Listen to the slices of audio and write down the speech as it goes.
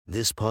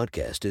This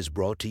podcast is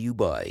brought to you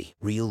by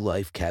Real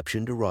Life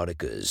Captioned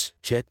Eroticas.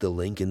 Check the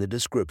link in the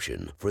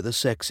description for the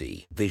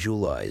sexy,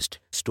 visualized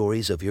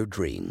stories of your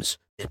dreams.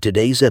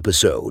 Today's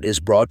episode is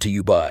brought to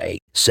you by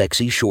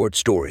Sexy Short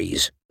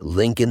Stories.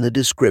 Link in the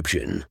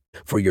description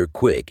for your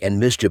quick and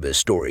mischievous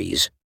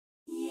stories.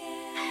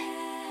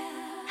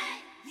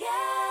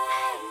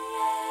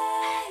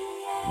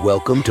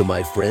 Welcome to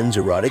my friend's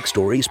Erotic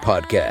Stories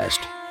podcast,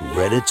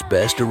 Reddit's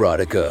Best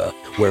Erotica,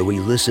 where we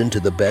listen to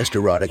the best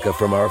erotica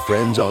from our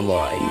friends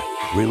online.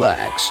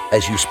 Relax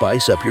as you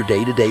spice up your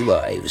day-to-day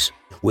lives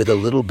with a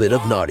little bit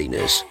of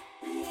naughtiness.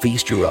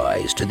 Feast your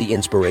eyes to the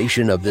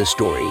inspiration of this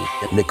story,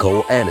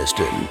 Nicole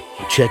Aniston.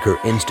 Check her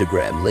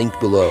Instagram linked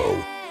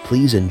below.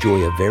 Please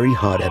enjoy a very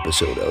hot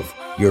episode of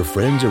Your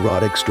Friend's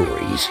Erotic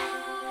Stories.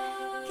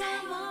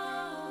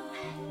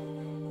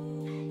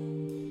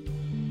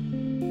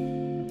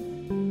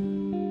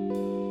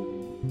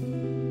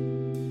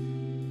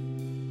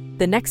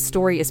 The next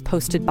story is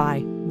posted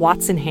by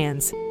Watson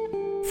Hands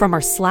from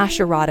our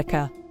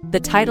 /erotica. The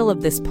title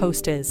of this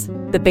post is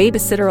The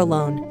Babysitter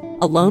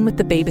Alone with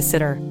the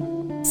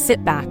Babysitter.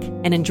 Sit back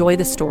and enjoy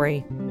the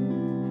story.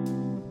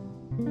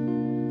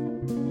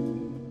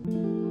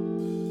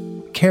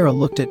 Kara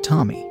looked at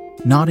Tommy,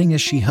 nodding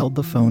as she held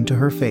the phone to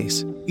her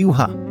face.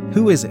 "Yoo-ha,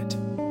 who is it?"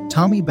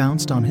 Tommy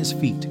bounced on his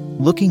feet,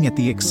 looking at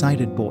the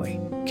excited boy.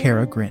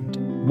 Kara grinned.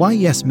 "Why,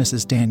 yes,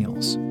 Mrs.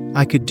 Daniels.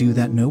 I could do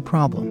that, no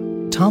problem."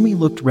 Tommy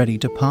looked ready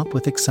to pop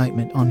with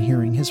excitement on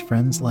hearing his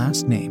friend's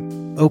last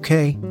name.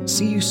 "Okay,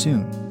 see you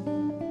soon."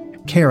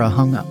 Kara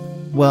hung up.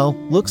 "Well,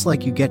 looks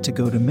like you get to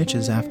go to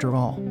Mitch's after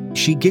all."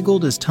 She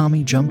giggled as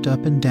Tommy jumped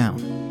up and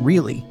down.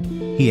 "Really?"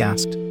 he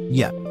asked.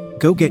 "Yep,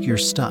 go get your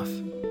stuff,"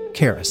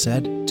 Kara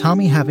said,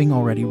 Tommy having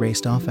already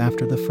raced off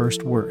after the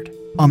first word.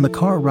 On the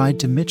car ride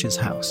to Mitch's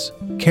house,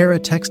 Kara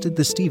texted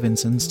the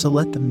Stevensons to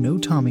let them know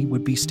Tommy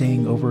would be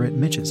staying over at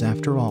Mitch's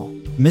after all.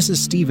 Mrs.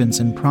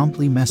 Stevenson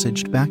promptly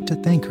messaged back to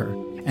thank her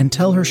and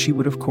tell her she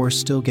would of course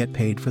still get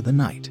paid for the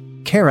night.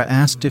 Kara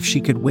asked if she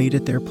could wait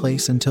at their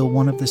place until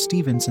one of the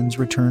Stevensons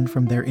returned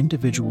from their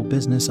individual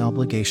business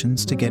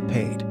obligations to get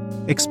paid,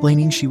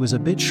 explaining she was a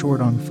bit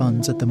short on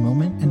funds at the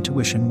moment and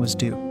tuition was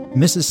due.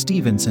 Mrs.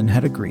 Stevenson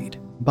had agreed.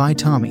 "Bye,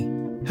 Tommy.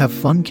 Have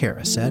fun,"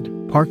 Kara said,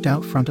 parked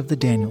out front of the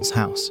Daniels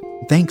house.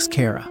 "Thanks,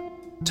 Kara,"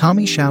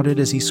 Tommy shouted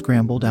as he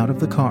scrambled out of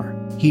the car.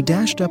 He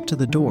dashed up to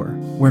the door,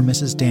 where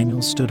Mrs.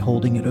 Daniels stood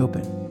holding it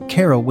open.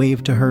 Kara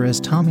waved to her as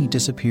Tommy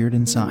disappeared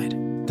inside,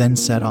 then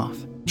set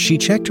off. She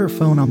checked her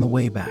phone on the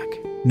way back,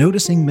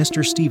 noticing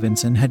Mr.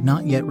 Stevenson had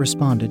not yet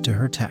responded to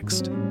her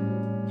text.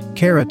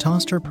 Kara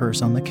tossed her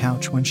purse on the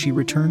couch when she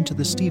returned to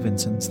the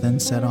Stevensons, then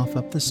set off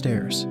up the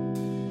stairs,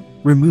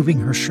 removing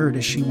her shirt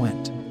as she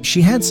went.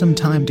 She had some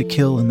time to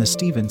kill, and the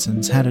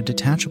Stevensons had a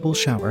detachable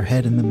shower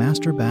head in the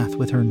master bath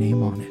with her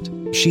name on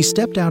it. She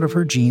stepped out of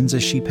her jeans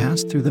as she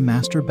passed through the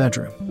master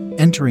bedroom.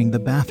 Entering the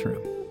bathroom,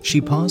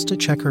 she paused to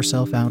check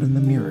herself out in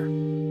the mirror.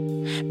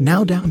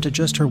 Now down to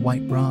just her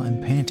white bra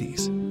and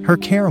panties. Her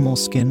caramel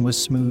skin was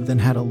smooth and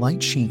had a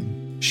light sheen.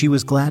 She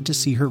was glad to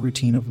see her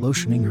routine of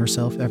lotioning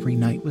herself every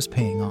night was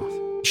paying off.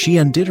 She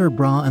undid her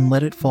bra and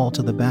let it fall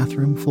to the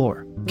bathroom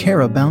floor.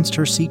 Kara bounced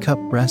her C-cup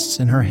breasts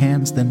in her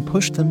hands, then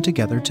pushed them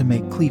together to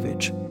make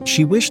cleavage.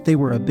 She wished they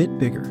were a bit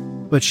bigger,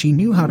 but she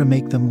knew how to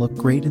make them look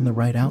great in the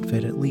right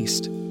outfit at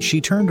least. She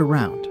turned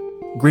around,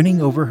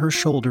 grinning over her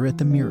shoulder at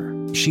the mirror.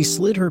 She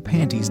slid her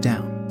panties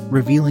down,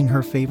 revealing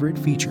her favorite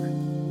feature,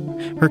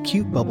 her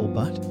cute bubble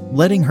butt,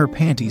 letting her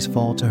panties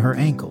fall to her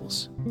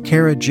ankles.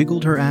 Kara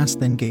jiggled her ass,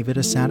 then gave it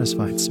a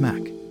satisfied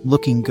smack.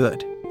 "Looking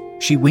good."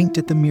 She winked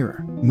at the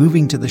mirror.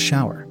 Moving to the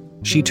shower,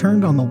 she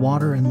turned on the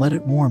water and let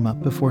it warm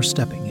up before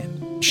stepping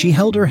in. She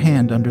held her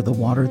hand under the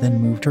water,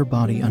 then moved her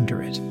body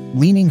under it,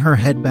 leaning her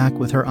head back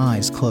with her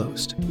eyes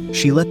closed.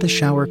 She let the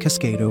shower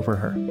cascade over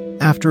her.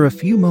 After a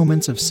few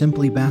moments of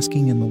simply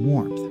basking in the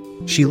warmth,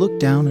 she looked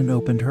down and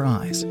opened her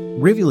eyes.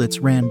 Rivulets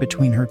ran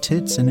between her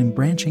tits and in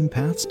branching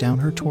paths down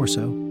her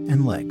torso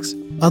and legs.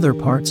 Other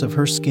parts of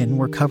her skin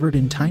were covered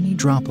in tiny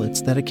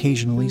droplets that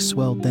occasionally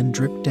swelled then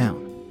dripped down.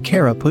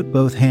 Kara put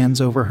both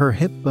hands over her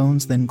hip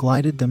bones, then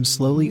glided them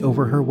slowly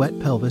over her wet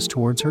pelvis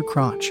towards her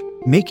crotch,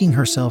 making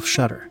herself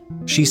shudder.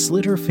 She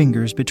slid her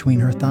fingers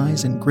between her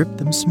thighs and gripped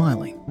them,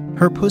 smiling.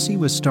 Her pussy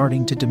was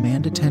starting to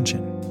demand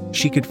attention.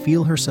 She could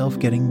feel herself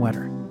getting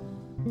wetter.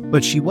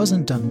 But she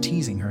wasn't done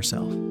teasing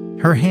herself.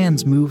 Her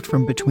hands moved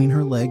from between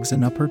her legs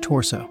and up her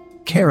torso.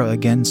 Kara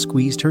again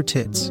squeezed her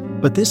tits,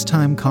 but this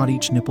time caught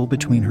each nipple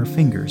between her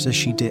fingers as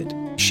she did.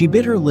 She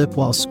bit her lip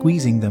while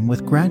squeezing them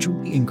with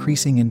gradually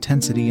increasing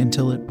intensity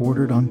until it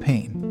bordered on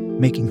pain,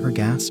 making her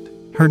gasp.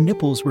 Her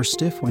nipples were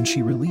stiff when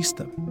she released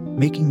them,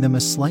 making them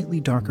a slightly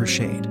darker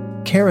shade.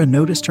 Kara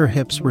noticed her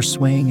hips were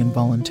swaying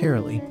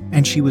involuntarily,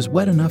 and she was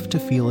wet enough to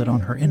feel it on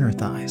her inner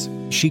thighs.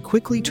 She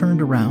quickly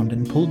turned around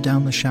and pulled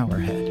down the shower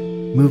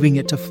head, moving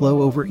it to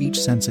flow over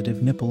each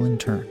sensitive nipple in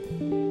turn.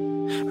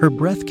 Her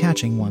breath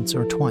catching once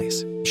or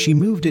twice, she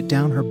moved it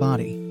down her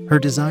body, her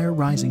desire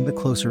rising the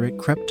closer it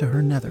crept to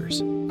her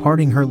nethers.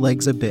 Parting her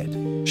legs a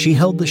bit, she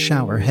held the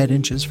shower head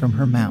inches from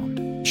her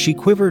mound. She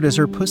quivered as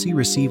her pussy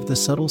received the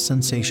subtle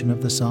sensation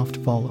of the soft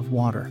fall of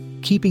water,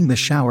 keeping the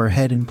shower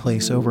head in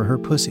place over her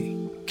pussy.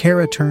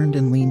 Kara turned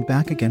and leaned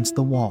back against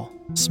the wall,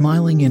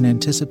 smiling in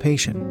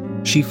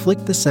anticipation. She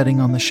flicked the setting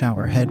on the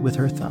shower head with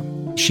her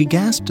thumb. She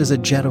gasped as a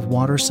jet of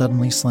water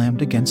suddenly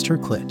slammed against her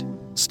clit,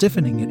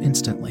 stiffening it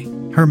instantly.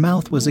 Her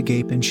mouth was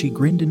agape and she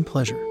grinned in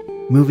pleasure,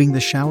 moving the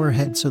shower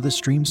head so the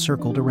stream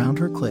circled around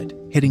her clit,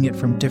 hitting it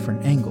from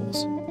different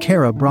angles.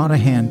 Kara brought a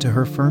hand to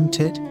her firm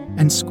tit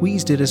and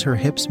squeezed it as her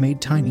hips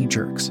made tiny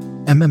jerks.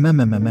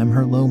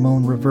 Her low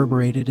moan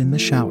reverberated in the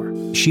shower.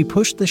 She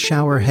pushed the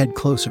shower head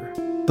closer,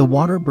 the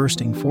water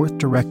bursting forth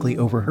directly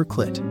over her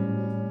clit.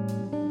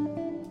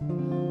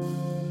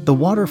 The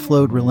water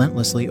flowed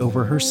relentlessly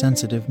over her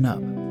sensitive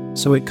nub,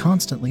 so it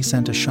constantly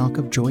sent a shock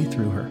of joy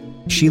through her.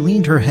 She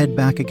leaned her head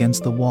back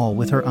against the wall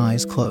with her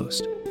eyes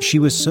closed. She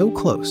was so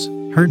close,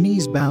 her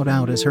knees bowed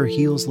out as her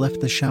heels left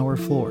the shower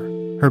floor,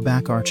 her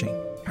back arching.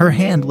 Her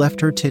hand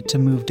left her tit to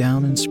move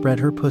down and spread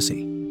her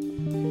pussy,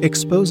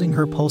 exposing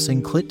her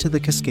pulsing clit to the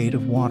cascade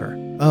of water.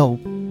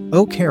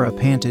 Oh, Kara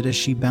panted as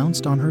she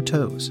bounced on her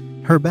toes.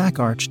 Her back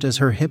arched as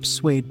her hips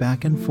swayed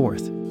back and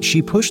forth.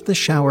 She pushed the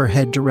shower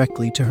head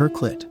directly to her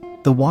clit,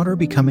 the water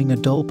becoming a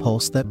dull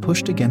pulse that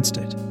pushed against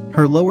it.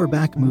 Her lower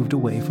back moved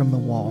away from the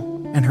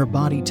wall, and her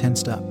body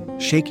tensed up,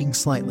 shaking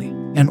slightly.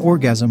 An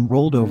orgasm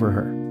rolled over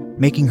her,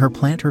 making her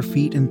plant her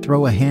feet and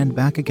throw a hand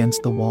back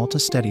against the wall to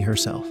steady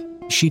herself.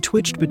 She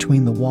twitched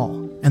between the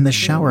wall and the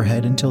shower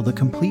head until the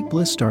complete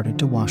bliss started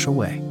to wash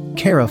away.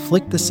 Kara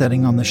flicked the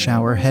setting on the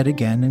shower head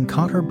again and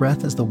caught her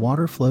breath as the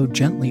water flowed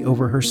gently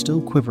over her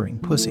still quivering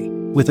pussy.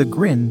 With a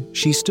grin,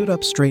 she stood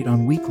up straight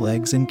on weak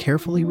legs and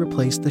carefully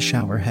replaced the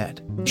shower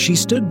head. She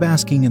stood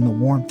basking in the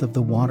warmth of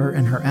the water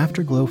and her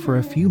afterglow for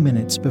a few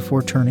minutes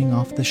before turning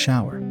off the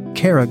shower.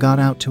 Kara got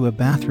out to a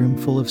bathroom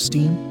full of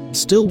steam,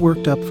 still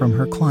worked up from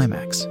her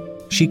climax.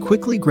 She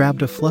quickly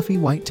grabbed a fluffy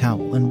white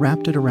towel and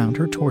wrapped it around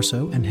her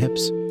torso and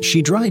hips.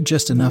 She dried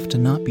just enough to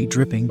not be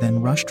dripping,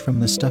 then rushed from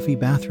the stuffy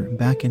bathroom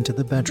back into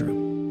the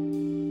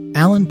bedroom.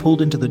 Alan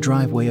pulled into the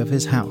driveway of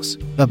his house.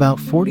 About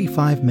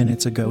 45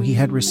 minutes ago, he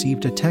had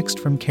received a text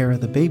from Kara,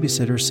 the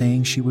babysitter,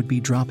 saying she would be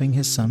dropping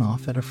his son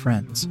off at a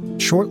friend's.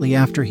 Shortly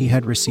after, he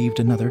had received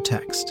another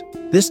text,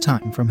 this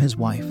time from his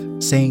wife,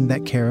 saying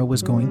that Kara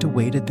was going to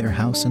wait at their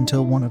house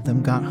until one of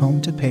them got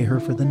home to pay her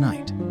for the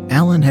night.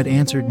 Alan had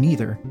answered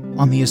neither,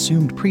 on the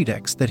assumed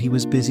pretext that he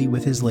was busy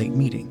with his late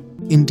meeting.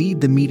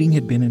 Indeed, the meeting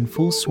had been in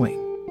full swing,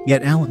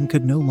 yet Alan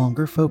could no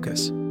longer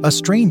focus. A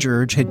strange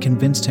urge had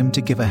convinced him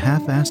to give a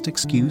half-assed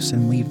excuse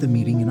and leave the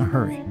meeting in a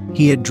hurry.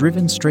 He had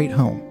driven straight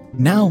home.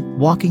 Now,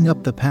 walking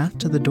up the path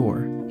to the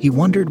door, he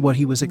wondered what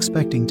he was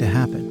expecting to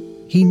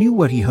happen. He knew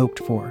what he hoped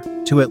for,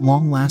 to at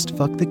long last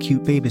fuck the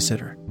cute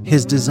babysitter.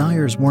 His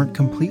desires weren't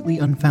completely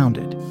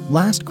unfounded.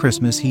 Last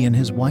Christmas, he and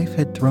his wife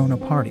had thrown a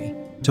party,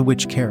 to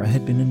which Kara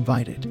had been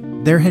invited.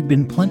 There had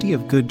been plenty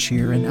of good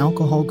cheer and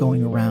alcohol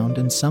going around,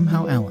 and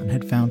somehow Alan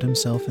had found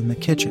himself in the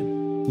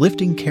kitchen,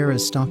 lifting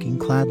Kara's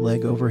stocking-clad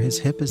leg over his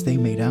hip as they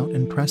made out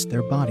and pressed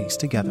their bodies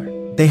together.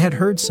 They had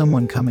heard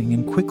someone coming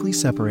and quickly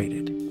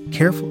separated,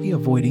 carefully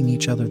avoiding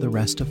each other the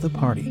rest of the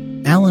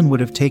party. Alan would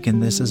have taken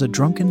this as a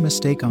drunken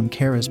mistake on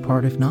Kara's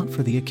part if not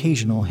for the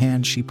occasional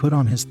hand she put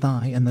on his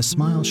thigh and the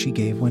smile she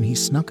gave when he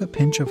snuck a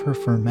pinch of her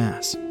firm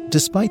ass.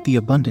 Despite the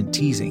abundant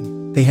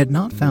teasing, they had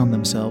not found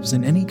themselves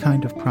in any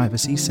kind of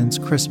privacy since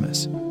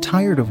Christmas.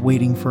 Tired of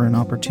waiting for an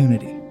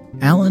opportunity,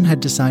 Alan had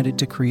decided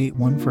to create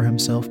one for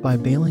himself by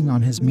bailing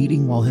on his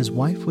meeting while his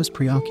wife was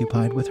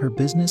preoccupied with her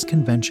business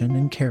convention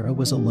and Kara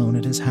was alone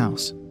at his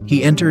house.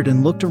 He entered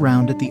and looked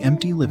around at the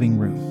empty living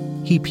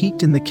room. He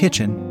peeked in the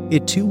kitchen.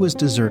 It too was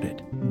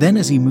deserted. Then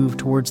as he moved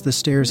towards the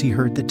stairs, he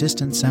heard the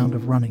distant sound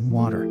of running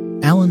water.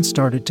 Alan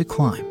started to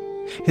climb,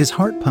 his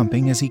heart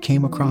pumping as he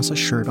came across a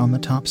shirt on the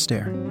top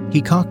stair.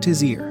 He cocked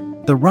his ear.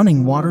 The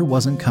running water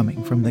wasn't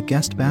coming from the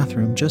guest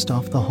bathroom just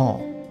off the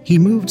hall. He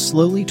moved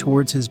slowly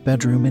towards his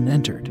bedroom and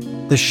entered,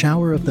 the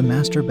shower of the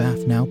master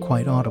bath now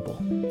quite audible.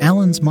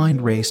 Alan's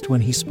mind raced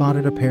when he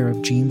spotted a pair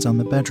of jeans on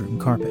the bedroom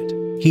carpet.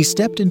 He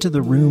stepped into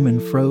the room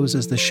and froze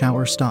as the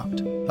shower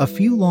stopped. A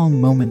few long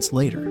moments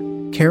later,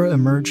 Kara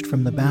emerged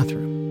from the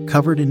bathroom,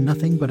 covered in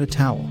nothing but a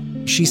towel.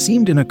 She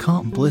seemed in a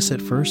calm bliss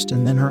at first,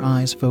 and then her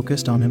eyes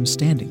focused on him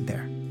standing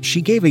there.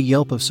 She gave a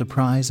yelp of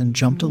surprise and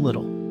jumped a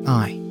little.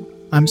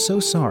 I'm so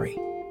sorry.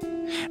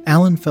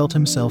 Alan felt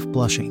himself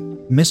blushing.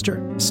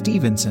 Mr.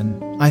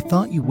 Stevenson, I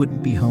thought you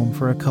wouldn't be home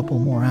for a couple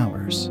more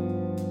hours.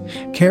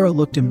 Kara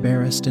looked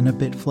embarrassed and a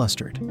bit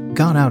flustered.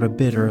 Got out a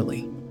bit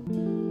early,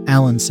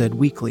 Alan said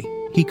weakly.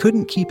 He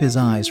couldn't keep his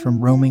eyes from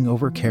roaming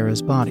over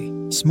Kara's body.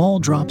 Small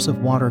drops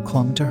of water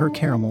clung to her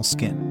caramel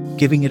skin,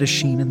 giving it a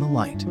sheen in the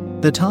light.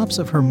 The tops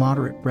of her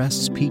moderate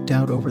breasts peeked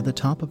out over the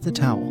top of the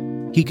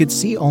towel. He could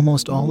see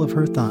almost all of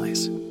her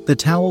thighs, the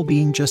towel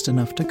being just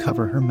enough to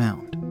cover her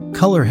mound.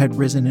 Color had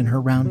risen in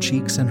her round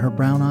cheeks and her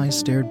brown eyes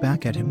stared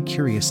back at him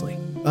curiously.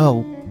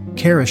 Oh,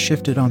 Kara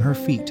shifted on her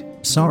feet.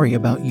 Sorry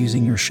about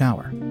using your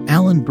shower.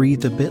 Alan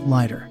breathed a bit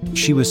lighter.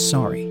 She was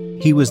sorry.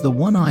 He was the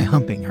one eye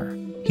humping her.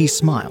 He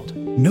smiled.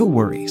 No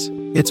worries.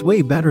 It's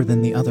way better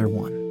than the other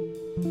one."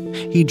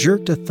 He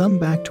jerked a thumb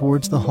back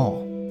towards the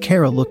hall.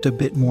 Kara looked a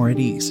bit more at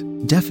ease.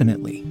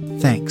 "Definitely,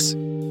 thanks."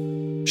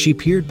 She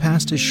peered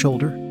past his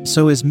shoulder.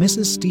 "So is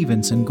Mrs.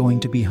 Stevenson going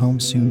to be home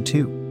soon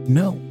too?"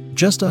 "No,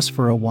 just us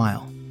for a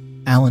while,"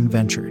 Alan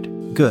ventured.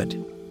 "Good,"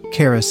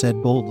 Kara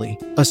said boldly,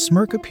 a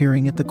smirk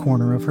appearing at the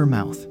corner of her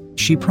mouth.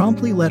 She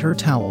promptly let her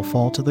towel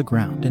fall to the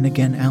ground, and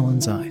again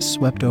Alan's eyes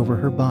swept over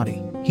her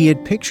body. He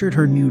had pictured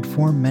her nude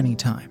form many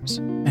times,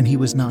 and he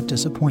was not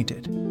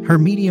disappointed. Her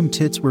medium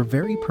tits were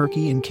very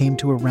perky and came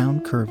to a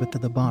round curve at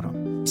the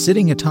bottom.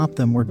 Sitting atop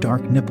them were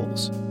dark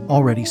nipples,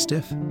 already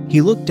stiff.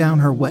 He looked down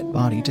her wet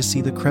body to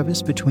see the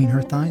crevice between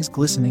her thighs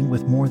glistening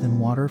with more than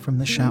water from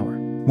the shower.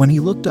 When he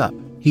looked up,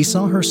 he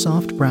saw her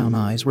soft brown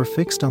eyes were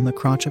fixed on the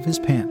crotch of his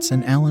pants,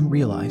 and Alan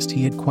realized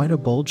he had quite a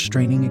bulge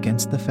straining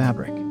against the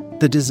fabric.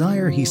 The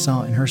desire he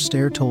saw in her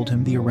stare told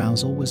him the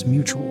arousal was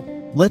mutual.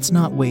 "Let's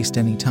not waste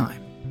any time,"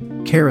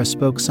 Kara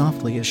spoke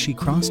softly as she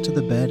crossed to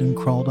the bed and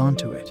crawled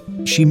onto it.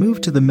 She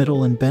moved to the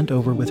middle and bent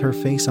over with her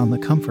face on the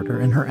comforter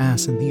and her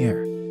ass in the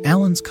air.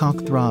 Alan's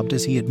cock throbbed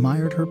as he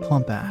admired her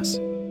plump ass,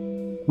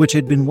 which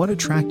had been what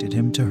attracted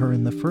him to her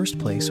in the first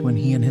place when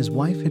he and his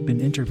wife had been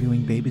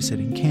interviewing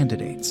babysitting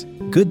candidates.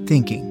 "Good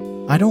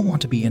thinking. I don't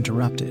want to be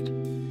interrupted,"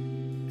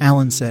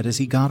 Alan said as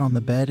he got on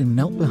the bed and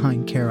knelt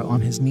behind Kara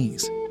on his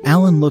knees.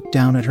 Alan looked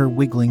down at her,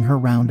 wiggling her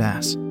round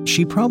ass.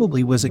 She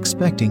probably was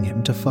expecting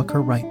him to fuck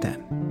her right then,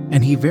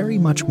 and he very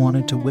much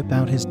wanted to whip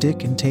out his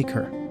dick and take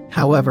her.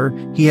 However,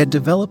 he had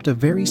developed a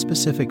very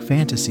specific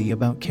fantasy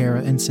about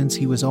Kara, and since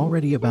he was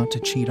already about to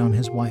cheat on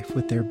his wife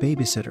with their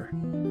babysitter,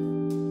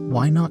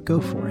 why not go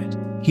for it?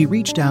 He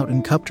reached out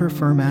and cupped her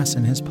firm ass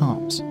in his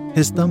palms.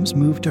 His thumbs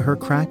moved to her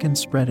crack and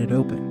spread it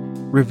open,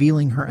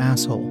 revealing her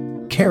asshole.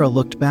 Kara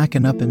looked back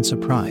and up in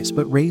surprise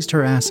but raised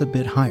her ass a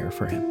bit higher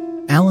for him.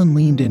 Alan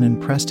leaned in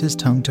and pressed his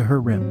tongue to her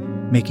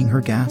rim, making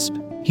her gasp.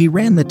 He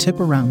ran the tip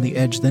around the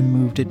edge, then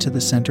moved it to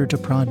the center to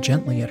prod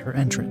gently at her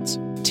entrance.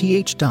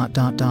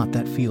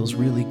 That feels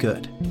really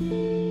good,"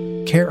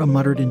 Kara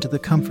muttered into the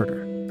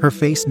comforter, her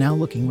face now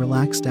looking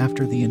relaxed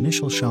after the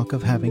initial shock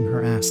of having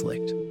her ass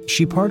licked.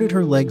 She parted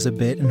her legs a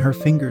bit and her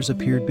fingers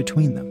appeared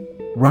between them,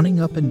 running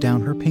up and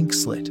down her pink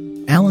slit.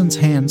 Alan's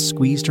hands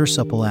squeezed her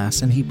supple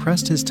ass and he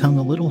pressed his tongue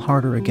a little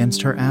harder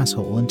against her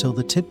asshole until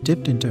the tip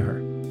dipped into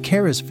her.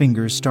 Kara's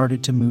fingers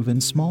started to move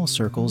in small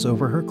circles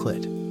over her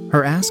clit,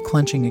 her ass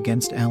clenching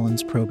against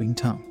Alan's probing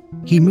tongue.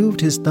 He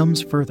moved his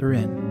thumbs further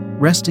in,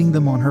 resting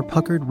them on her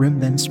puckered rim,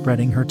 then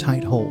spreading her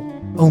tight hole.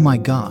 "Oh my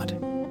God."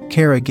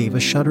 Kara gave a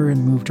shudder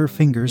and moved her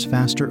fingers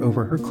faster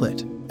over her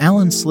clit.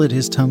 Alan slid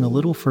his tongue a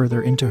little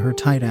further into her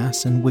tight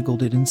ass and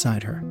wiggled it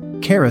inside her.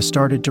 Kara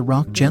started to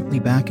rock gently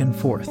back and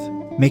forth,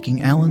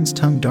 making Alan's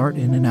tongue dart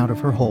in and out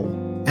of her hole.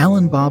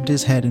 Alan bobbed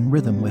his head in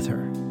rhythm with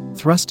her,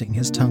 thrusting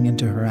his tongue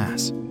into her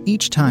ass.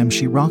 Each time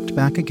she rocked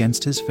back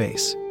against his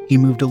face, he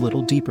moved a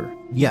little deeper.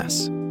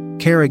 "Yes."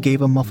 Kara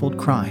gave a muffled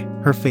cry,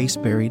 her face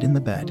buried in the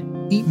bed.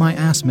 "Eat my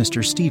ass,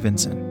 Mr.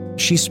 Stevenson."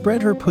 She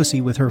spread her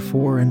pussy with her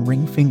fore and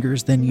ring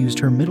fingers, then used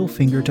her middle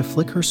finger to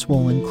flick her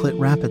swollen clit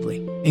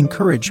rapidly.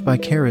 Encouraged by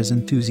Kara's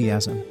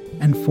enthusiasm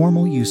and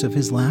formal use of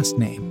his last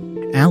name,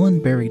 Alan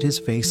buried his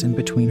face in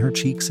between her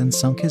cheeks and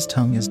sunk his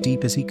tongue as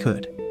deep as he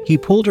could. He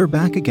pulled her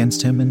back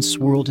against him and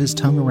swirled his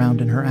tongue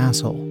around in her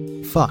asshole.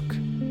 "Fuck."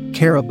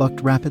 Kara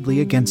bucked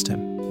rapidly against him.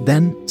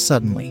 Then,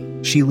 suddenly,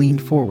 she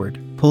leaned forward,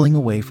 pulling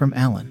away from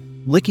Alan.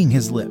 Licking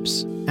his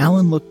lips,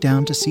 Alan looked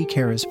down to see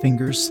Kara's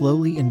fingers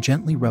slowly and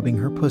gently rubbing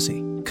her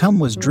pussy. Cum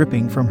was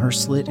dripping from her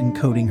slit and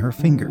coating her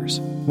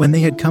fingers. When they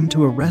had come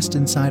to a rest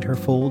inside her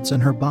folds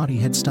and her body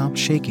had stopped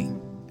shaking,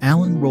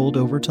 Alan rolled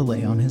over to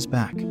lay on his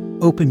back.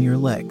 "Open your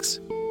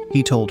legs,"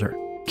 he told her.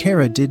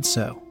 Kara did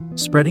so,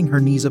 spreading her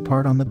knees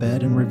apart on the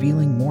bed and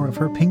revealing more of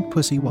her pink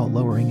pussy while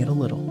lowering it a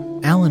little.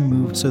 Alan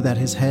moved so that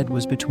his head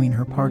was between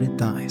her parted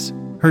thighs,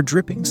 her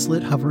dripping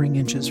slit hovering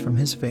inches from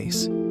his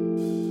face,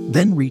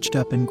 then reached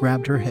up and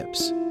grabbed her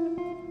hips,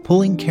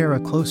 pulling Kara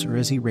closer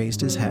as he raised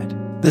his head.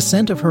 The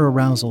scent of her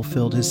arousal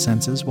filled his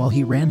senses while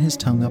he ran his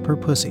tongue up her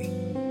pussy,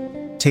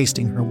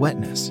 tasting her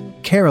wetness.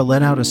 Kara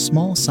let out a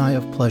small sigh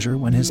of pleasure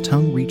when his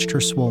tongue reached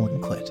her swollen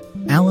clit.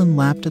 Alan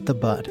lapped at the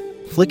bud,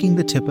 flicking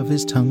the tip of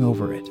his tongue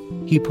over it.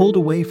 He pulled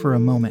away for a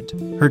moment,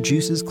 her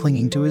juices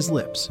clinging to his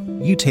lips.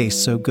 "You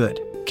taste so good."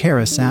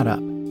 Kara sat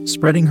up,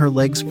 spreading her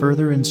legs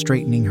further and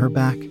straightening her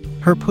back.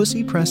 Her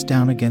pussy pressed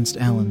down against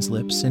Alan's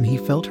lips and he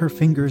felt her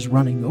fingers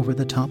running over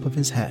the top of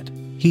his head.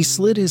 He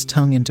slid his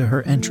tongue into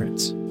her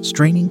entrance,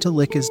 straining to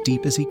lick as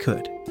deep as he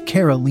could.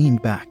 Kara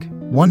leaned back,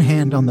 one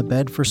hand on the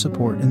bed for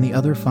support and the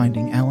other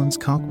finding Alan's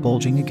cock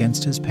bulging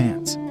against his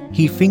pants.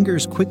 He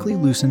fingers quickly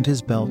loosened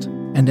his belt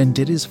and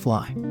undid his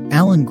fly.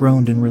 Alan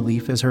groaned in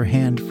relief as her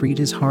hand freed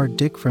his hard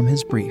dick from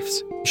his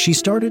briefs. She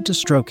started to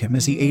stroke him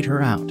as he ate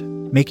her out,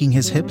 making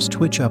his hips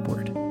twitch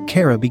upward.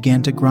 Kara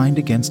began to grind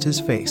against his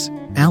face.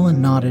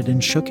 Alan nodded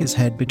and shook his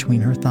head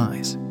between her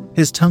thighs,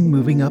 his tongue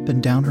moving up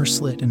and down her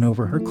slit and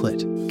over her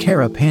clit.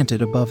 Kara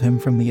panted above him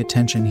from the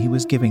attention he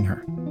was giving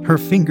her. Her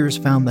fingers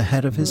found the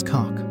head of his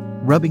cock,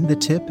 rubbing the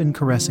tip and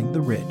caressing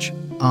the ridge.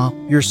 "Ah,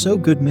 you're so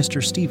good,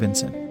 Mr.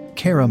 Stevenson,"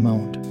 Kara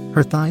moaned,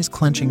 her thighs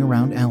clenching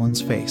around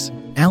Alan's face.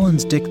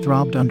 Alan's dick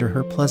throbbed under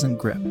her pleasant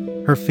grip,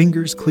 her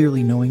fingers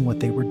clearly knowing what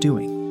they were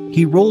doing.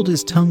 He rolled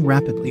his tongue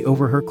rapidly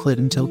over her clit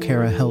until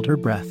Kara held her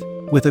breath.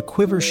 With a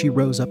quiver, she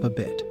rose up a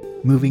bit,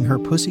 moving her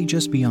pussy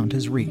just beyond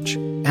his reach.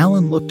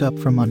 Alan looked up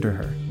from under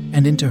her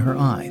and into her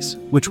eyes,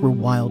 which were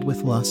wild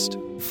with lust.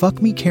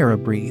 "Fuck me," Kara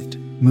breathed,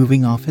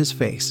 moving off his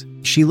face.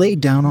 She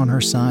laid down on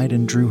her side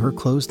and drew her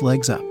closed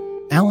legs up.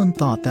 Alan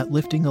thought that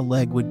lifting a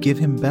leg would give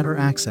him better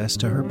access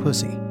to her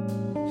pussy.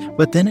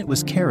 But then it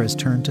was Kara's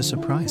turn to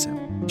surprise him.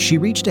 She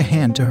reached a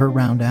hand to her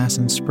round ass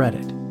and spread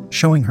it,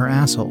 showing her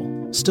asshole,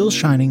 still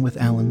shining with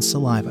Alan's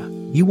saliva.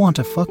 "You want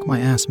to fuck my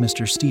ass,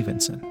 Mr.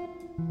 Stevenson?"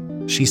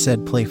 she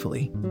said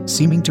playfully,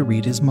 seeming to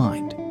read his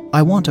mind.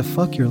 "I want to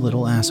fuck your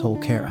little asshole,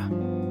 Kara."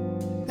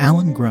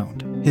 Alan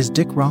groaned, his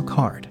dick rock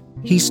hard.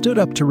 He stood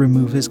up to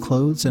remove his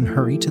clothes and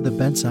hurry to the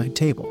bedside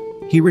table.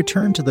 He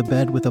returned to the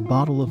bed with a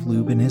bottle of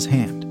lube in his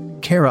hand.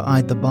 Kara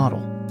eyed the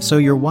bottle. "So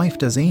your wife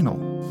does anal?"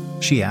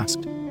 she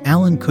asked.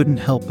 Alan couldn't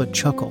help but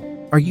chuckle.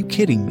 "Are you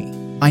kidding me?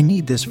 I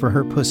need this for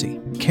her pussy."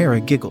 Kara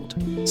giggled,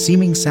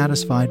 seeming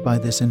satisfied by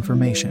this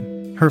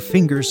information. Her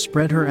fingers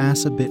spread her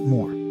ass a bit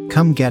more.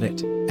 "Come get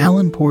it."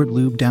 Alan poured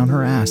lube down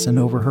her ass and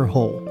over her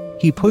hole.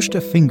 He pushed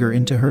a finger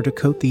into her to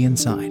coat the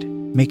inside,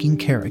 making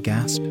Kara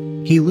gasp.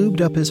 He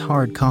lubed up his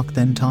hard cock,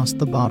 then tossed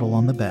the bottle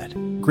on the bed,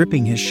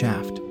 gripping his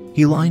shaft.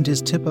 He lined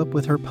his tip up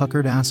with her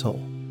puckered asshole.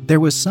 There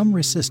was some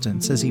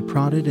resistance as he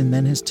prodded, and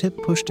then his tip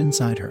pushed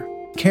inside her.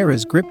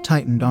 Kara's grip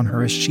tightened on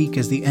her cheek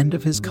as the end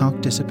of his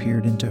cock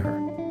disappeared into her.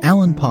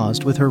 Alan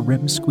paused with her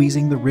rim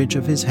squeezing the ridge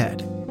of his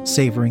head,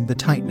 savoring the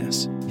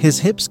tightness. His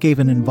hips gave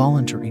an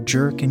involuntary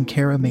jerk and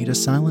Kara made a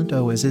silent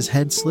 "oh" as his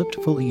head slipped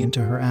fully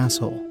into her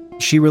asshole.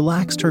 She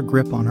relaxed her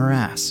grip on her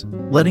ass,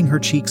 letting her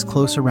cheeks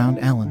close around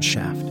Alan's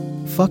shaft.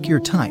 "Fuck, you're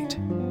tight,"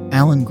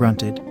 Alan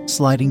grunted,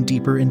 sliding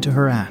deeper into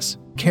her ass.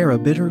 Kara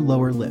bit her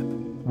lower lip,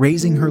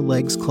 raising her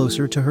legs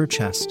closer to her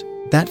chest.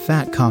 "That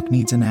fat cock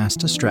needs an ass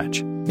to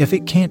stretch. If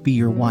it can't be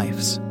your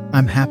wife's,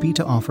 I'm happy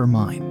to offer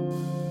mine,"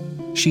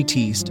 she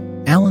teased.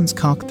 Alan's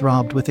cock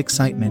throbbed with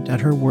excitement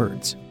at her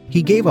words.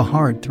 He gave a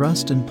hard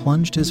thrust and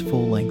plunged his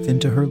full length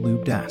into her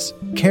lubed ass.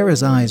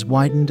 Kara's eyes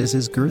widened as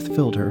his girth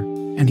filled her,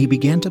 and he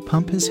began to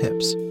pump his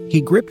hips.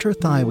 He gripped her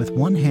thigh with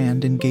one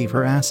hand and gave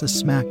her ass a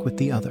smack with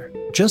the other.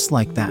 "Just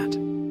like that,"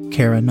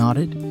 Kara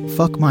nodded.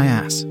 "Fuck my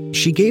ass."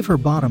 She gave her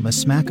bottom a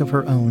smack of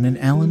her own and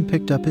Alan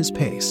picked up his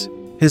pace,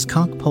 his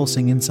cock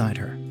pulsing inside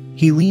her.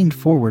 He leaned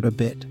forward a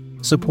bit,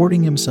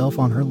 supporting himself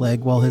on her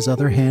leg while his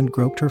other hand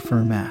groped her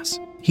firm ass.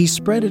 He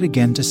spread it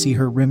again to see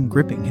her rim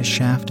gripping his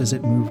shaft as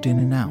it moved in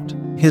and out.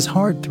 His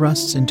hard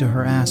thrusts into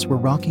her ass were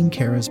rocking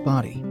Kara's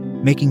body,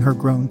 making her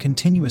groan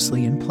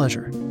continuously in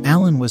pleasure.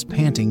 Alan was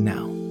panting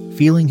now,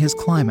 feeling his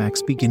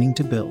climax beginning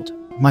to build.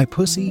 "My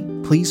pussy,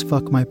 please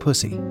fuck my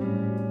pussy,"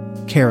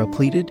 Kara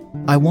pleaded.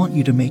 "I want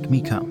you to make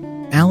me come."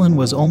 Alan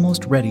was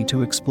almost ready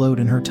to explode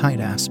in her tight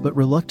ass but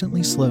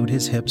reluctantly slowed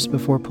his hips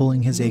before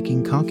pulling his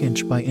aching cock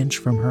inch by inch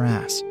from her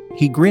ass.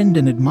 He grinned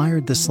and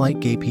admired the slight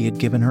gape he had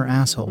given her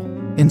asshole.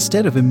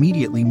 Instead of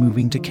immediately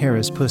moving to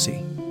Kara's pussy,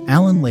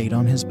 Alan laid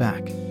on his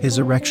back, his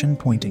erection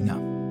pointing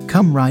up.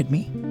 "Come ride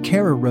me."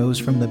 Kara rose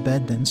from the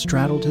bed then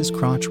straddled his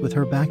crotch with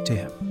her back to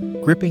him,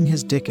 gripping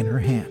his dick in her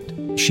hand.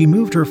 She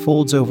moved her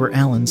folds over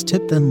Alan's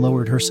tip then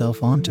lowered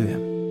herself onto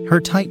him.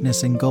 Her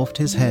tightness engulfed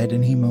his head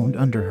and he moaned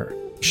under her.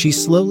 She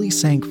slowly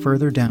sank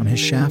further down his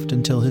shaft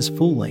until his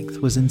full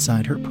length was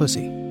inside her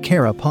pussy.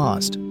 Kara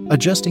paused,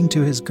 adjusting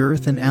to his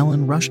girth, and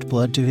Alan rushed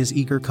blood to his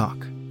eager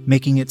cock,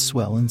 making it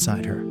swell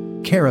inside her.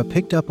 Kara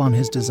picked up on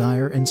his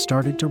desire and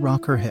started to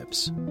rock her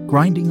hips,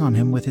 grinding on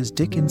him with his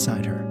dick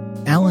inside her.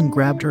 Alan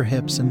grabbed her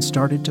hips and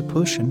started to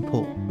push and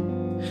pull,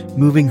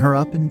 moving her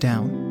up and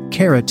down.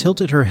 Kara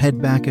tilted her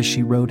head back as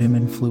she rode him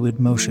in fluid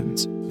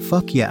motions.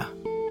 "Fuck yeah,"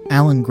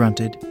 Alan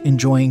grunted,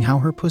 enjoying how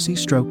her pussy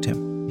stroked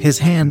him. His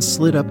hands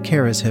slid up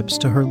Kara's hips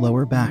to her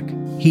lower back.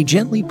 He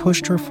gently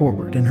pushed her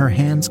forward and her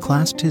hands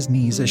clasped his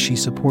knees as she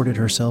supported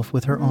herself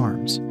with her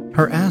arms.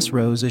 Her ass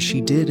rose as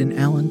she did and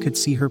Alan could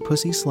see her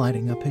pussy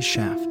sliding up his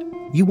shaft.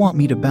 "You want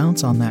me to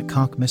bounce on that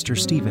cock, Mr.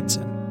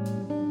 Stevenson?"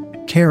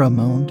 Kara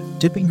moaned,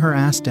 dipping her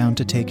ass down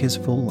to take his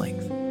full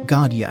length.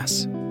 "God,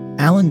 yes."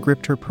 Alan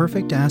gripped her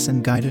perfect ass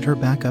and guided her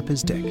back up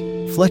his dick.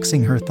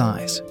 Flexing her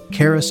thighs,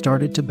 Kara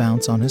started to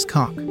bounce on his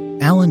cock.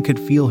 Alan could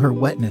feel her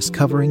wetness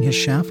covering his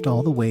shaft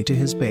all the way to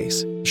his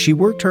base. She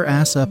worked her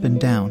ass up and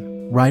down,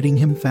 riding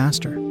him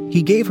faster.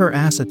 He gave her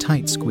ass a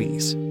tight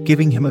squeeze,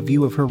 giving him a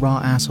view of her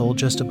raw asshole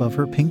just above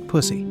her pink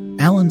pussy.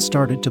 Alan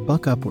started to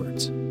buck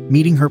upwards,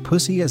 meeting her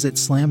pussy as it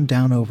slammed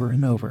down over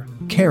and over.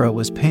 Kara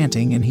was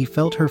panting and he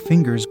felt her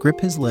fingers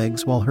grip his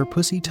legs while her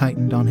pussy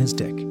tightened on his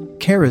dick.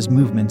 Kara's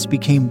movements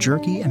became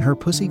jerky and her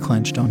pussy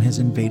clenched on his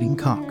invading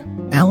cock.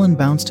 Alan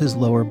bounced his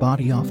lower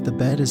body off the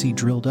bed as he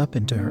drilled up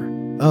into her.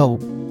 "Oh,"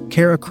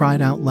 Kara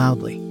cried out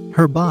loudly.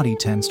 Her body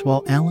tensed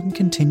while Alan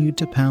continued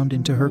to pound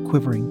into her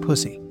quivering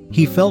pussy.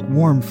 He felt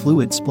warm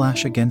fluid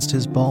splash against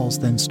his balls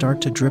then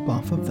start to drip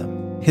off of them.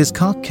 His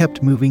cock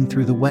kept moving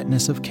through the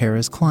wetness of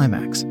Kara's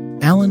climax.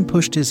 Alan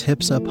pushed his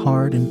hips up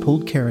hard and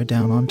pulled Kara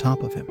down on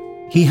top of him.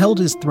 He held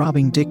his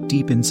throbbing dick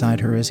deep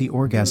inside her as he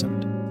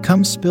orgasmed.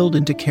 Cum spilled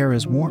into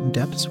Kara's warm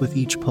depths with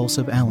each pulse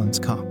of Alan's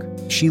cock.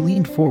 She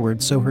leaned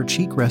forward so her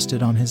cheek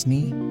rested on his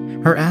knee,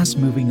 her ass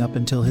moving up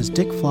until his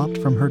dick flopped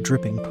from her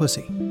dripping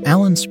pussy.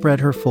 Alan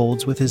spread her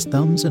folds with his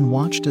thumbs and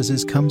watched as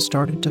his cum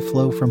started to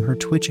flow from her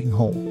twitching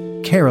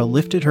hole. Kara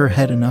lifted her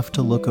head enough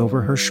to look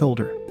over her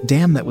shoulder.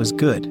 Damn, that was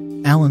good.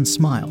 Alan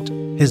smiled,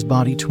 his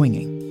body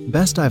twinging.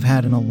 Best I've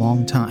had in a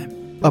long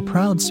time. A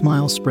proud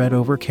smile spread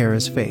over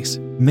Kara's face.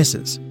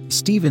 Mrs.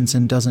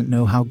 Stevenson doesn't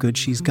know how good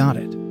she's got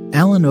it.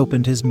 Alan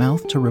opened his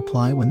mouth to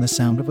reply when the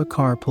sound of a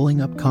car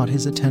pulling up caught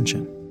his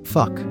attention.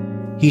 Fuck,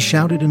 he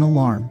shouted in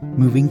alarm,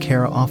 moving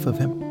Kara off of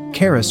him.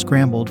 Kara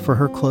scrambled for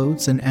her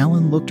clothes and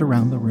Alan looked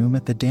around the room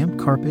at the damp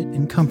carpet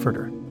and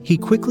comforter. He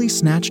quickly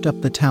snatched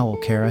up the towel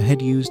Kara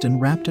had used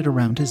and wrapped it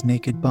around his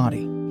naked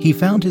body. He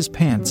found his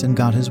pants and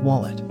got his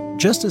wallet,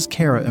 just as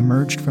Kara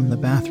emerged from the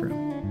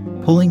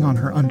bathroom, pulling on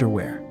her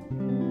underwear.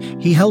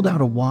 He held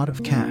out a wad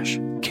of cash.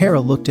 Kara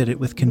looked at it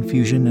with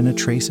confusion and a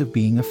trace of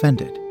being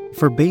offended.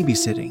 For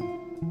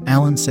babysitting,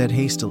 Alan said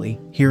hastily,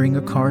 hearing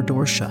a car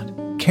door shut.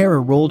 Kara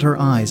rolled her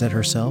eyes at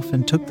herself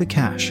and took the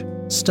cash,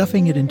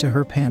 stuffing it into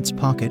her pants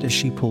pocket as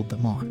she pulled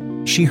them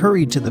on. She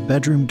hurried to the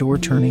bedroom door,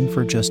 turning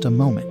for just a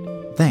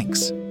moment.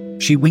 Thanks.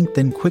 She winked,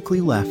 then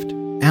quickly left.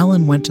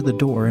 Alan went to the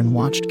door and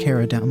watched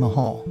Kara down the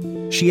hall.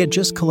 She had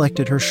just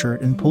collected her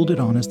shirt and pulled it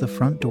on as the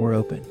front door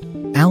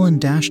opened. Alan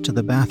dashed to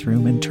the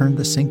bathroom and turned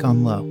the sink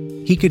on low.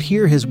 He could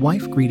hear his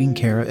wife greeting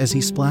Kara as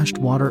he splashed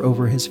water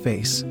over his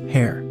face,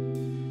 hair,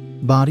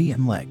 body,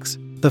 and legs.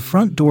 The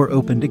front door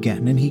opened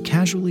again and he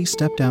casually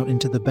stepped out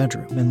into the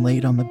bedroom and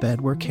laid on the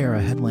bed where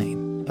Kara had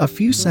lain. A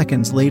few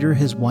seconds later,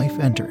 his wife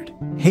entered.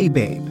 "Hey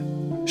babe,"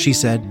 she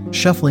said,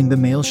 shuffling the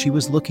mail she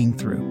was looking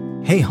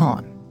through. "Hey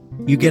hon,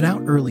 you get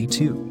out early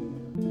too?"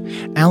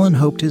 Alan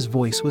hoped his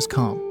voice was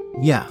calm.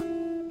 "Yeah,"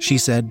 she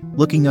said,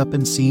 looking up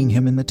and seeing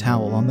him in the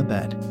towel on the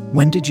bed.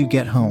 "When did you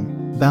get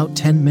home?" "About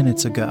 10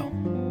 minutes ago."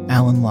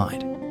 Alan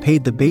lied.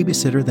 "Paid the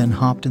babysitter, then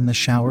hopped in the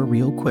shower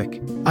real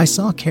quick. I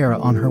saw Kara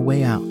on her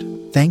way out.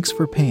 Thanks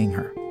for paying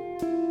her,"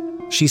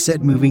 she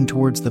said, moving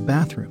towards the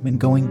bathroom and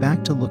going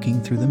back to looking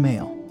through the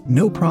mail.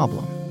 "No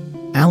problem."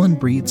 Alan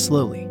breathed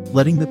slowly,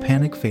 letting the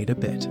panic fade a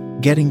bit.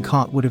 Getting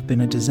caught would have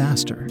been a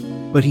disaster,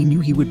 but he knew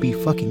he would be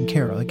fucking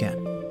Kara again.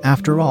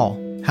 After all,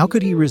 how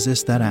could he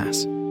resist that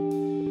ass?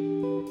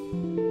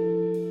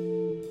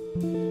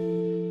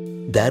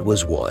 That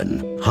was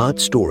one hot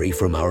story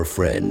from our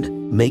friend.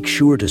 Make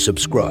sure to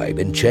subscribe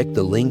and check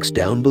the links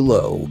down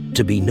below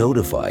to be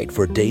notified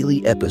for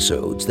daily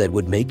episodes that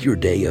would make your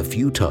day a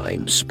few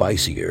times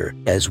spicier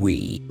as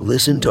we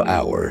listen to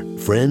our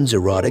friends'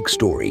 erotic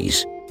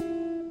stories.